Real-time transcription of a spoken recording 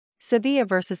Sevilla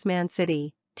vs Man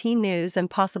City, team news and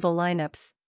possible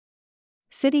lineups.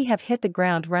 City have hit the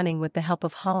ground running with the help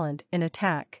of Haaland in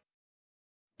attack.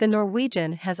 The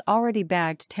Norwegian has already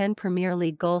bagged 10 Premier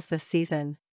League goals this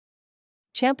season.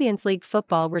 Champions League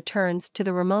football returns to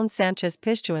the Ramon Sanchez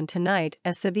Pizjuan tonight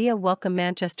as Sevilla welcome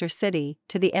Manchester City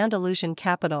to the Andalusian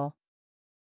capital.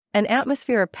 An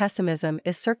atmosphere of pessimism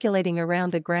is circulating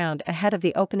around the ground ahead of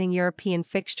the opening European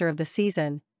fixture of the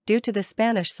season, due to the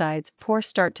Spanish side's poor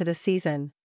start to the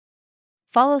season.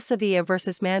 Follow Sevilla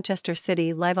vs Manchester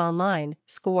City live online,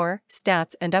 score,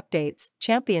 stats and updates,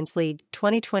 Champions League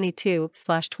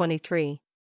 2022/23.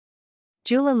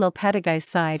 Julen Lopeteguy's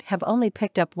side have only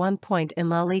picked up 1 point in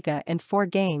La Liga in 4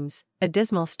 games, a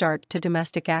dismal start to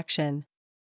domestic action.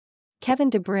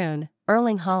 Kevin De Bruyne,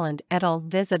 Erling Haaland et al.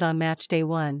 Visit on match day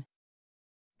 1.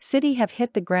 City have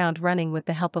hit the ground running with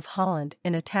the help of Haaland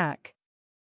in attack.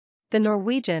 The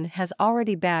Norwegian has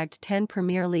already bagged 10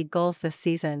 Premier League goals this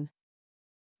season.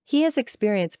 He has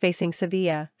experience facing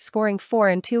Sevilla, scoring 4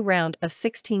 in 2 round of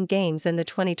 16 games in the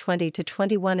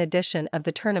 2020-21 edition of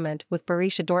the tournament with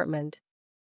Borussia Dortmund.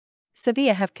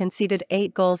 Sevilla have conceded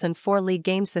 8 goals in 4 league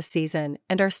games this season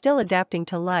and are still adapting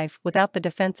to life without the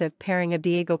defensive pairing of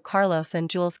Diego Carlos and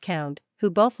Jules Koundé, who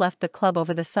both left the club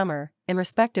over the summer, in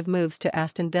respective moves to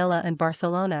Aston Villa and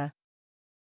Barcelona.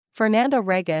 Fernando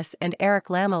Regis and Eric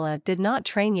Lamela did not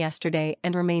train yesterday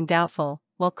and remain doubtful,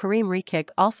 while Karim Rekik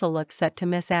also looks set to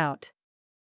miss out.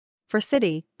 For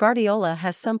City, Guardiola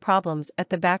has some problems at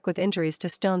the back with injuries to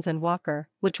Stones and Walker,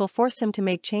 which will force him to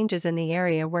make changes in the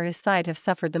area where his side have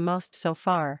suffered the most so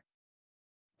far.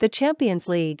 The Champions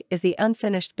League is the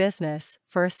unfinished business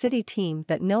for a City team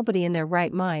that nobody in their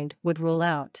right mind would rule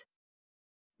out.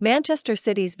 Manchester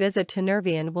City's visit to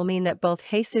Nervión will mean that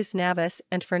both Jesus Navas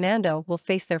and Fernando will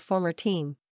face their former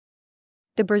team.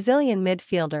 The Brazilian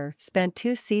midfielder spent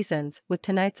 2 seasons with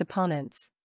tonight's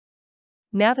opponents.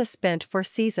 Navas spent 4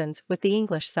 seasons with the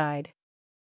English side.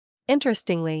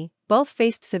 Interestingly, both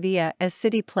faced Sevilla as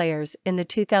City players in the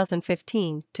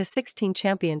 2015-16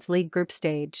 Champions League group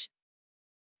stage.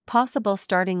 Possible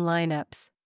starting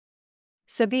lineups: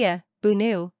 Sevilla,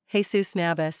 Bunu, Jesus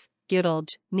Navas,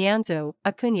 Gudulj, Nianzou,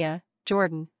 Acuna,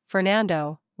 Jordan,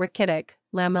 Fernando, Rakitic,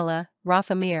 Lamela,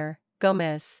 Rafa Mir,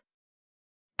 Gomez.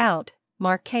 Out: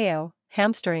 Marcao,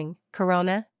 hamstring,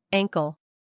 corona, ankle.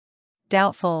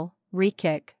 Doubtful: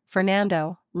 Rekik,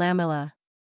 Fernando, Lamela.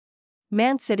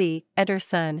 Man City,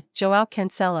 Ederson, Joao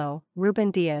Cancelo,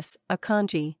 Ruben Dias,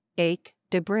 Akanji, Ake,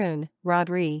 De Bruyne,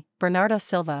 Rodri, Bernardo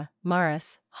Silva,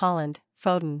 Mahrez, Haaland,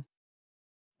 Foden.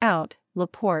 Out: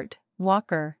 Laporte,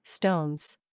 Walker,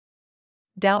 Stones.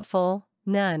 Doubtful: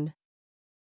 none.